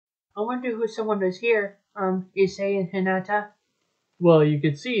I wonder who someone is here, Issei and Hinata. Well, you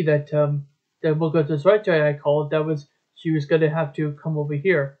could see that that Mokoto's right guy I called, that was she was gonna have to come over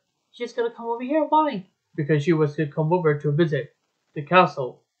here. She's gonna come over here? Why? Because she was to come over to visit the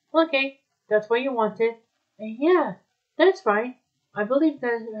castle. Okay, that's what you wanted. Yeah, that's right. I believe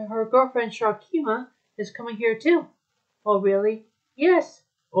that her girlfriend Shakima is coming here too. Oh, really? Yes.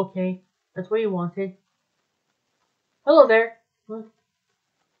 Okay, that's what you wanted. Hello there.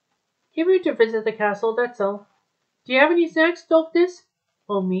 Came here to visit the castle, that's all. Do you have any snacks, Dolkness?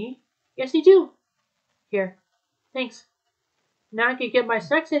 Oh, me? Yes, I do. Here. Thanks. Now I can get my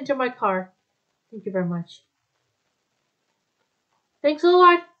snacks into my car. Thank you very much. Thanks a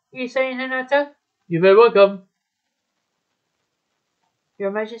lot, Issei and Hinata. You're very welcome.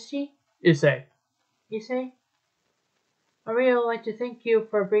 Your Majesty? Issei. Issei? I really would like to thank you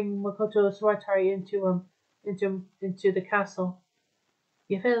for bringing Makoto Suatari into the castle.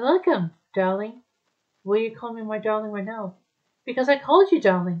 You're very welcome, darling. Will you call me my darling right now? Because I called you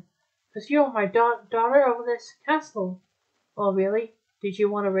darling. Because you are my daughter of this castle. Oh, really? Did you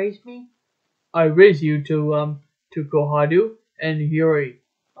want to raise me? I raised you to Kohadu and Yuri.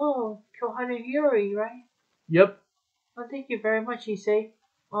 Oh, Kohadu and Yuri, right? Yep. Well, thank you very much, Issei.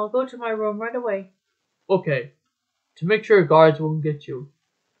 I'll go to my room right away. Okay. To make sure guards won't get you.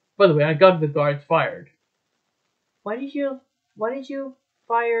 By the way, I got the guards fired. Why did you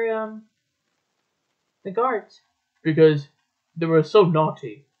fire the guards? Because they were so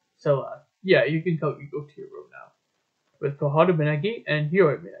naughty. So yeah, you can go to your room now. With Kohado Minagi and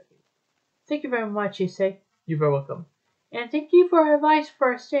Hiro Minagi. Thank you very much, Issei. You're very welcome. And thank you for your advice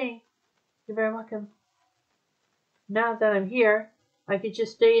for staying. You're very welcome. Now that I'm here, I could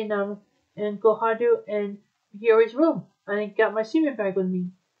just stay in Kohado and Hiri's room. I got my swimming bag with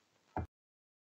me.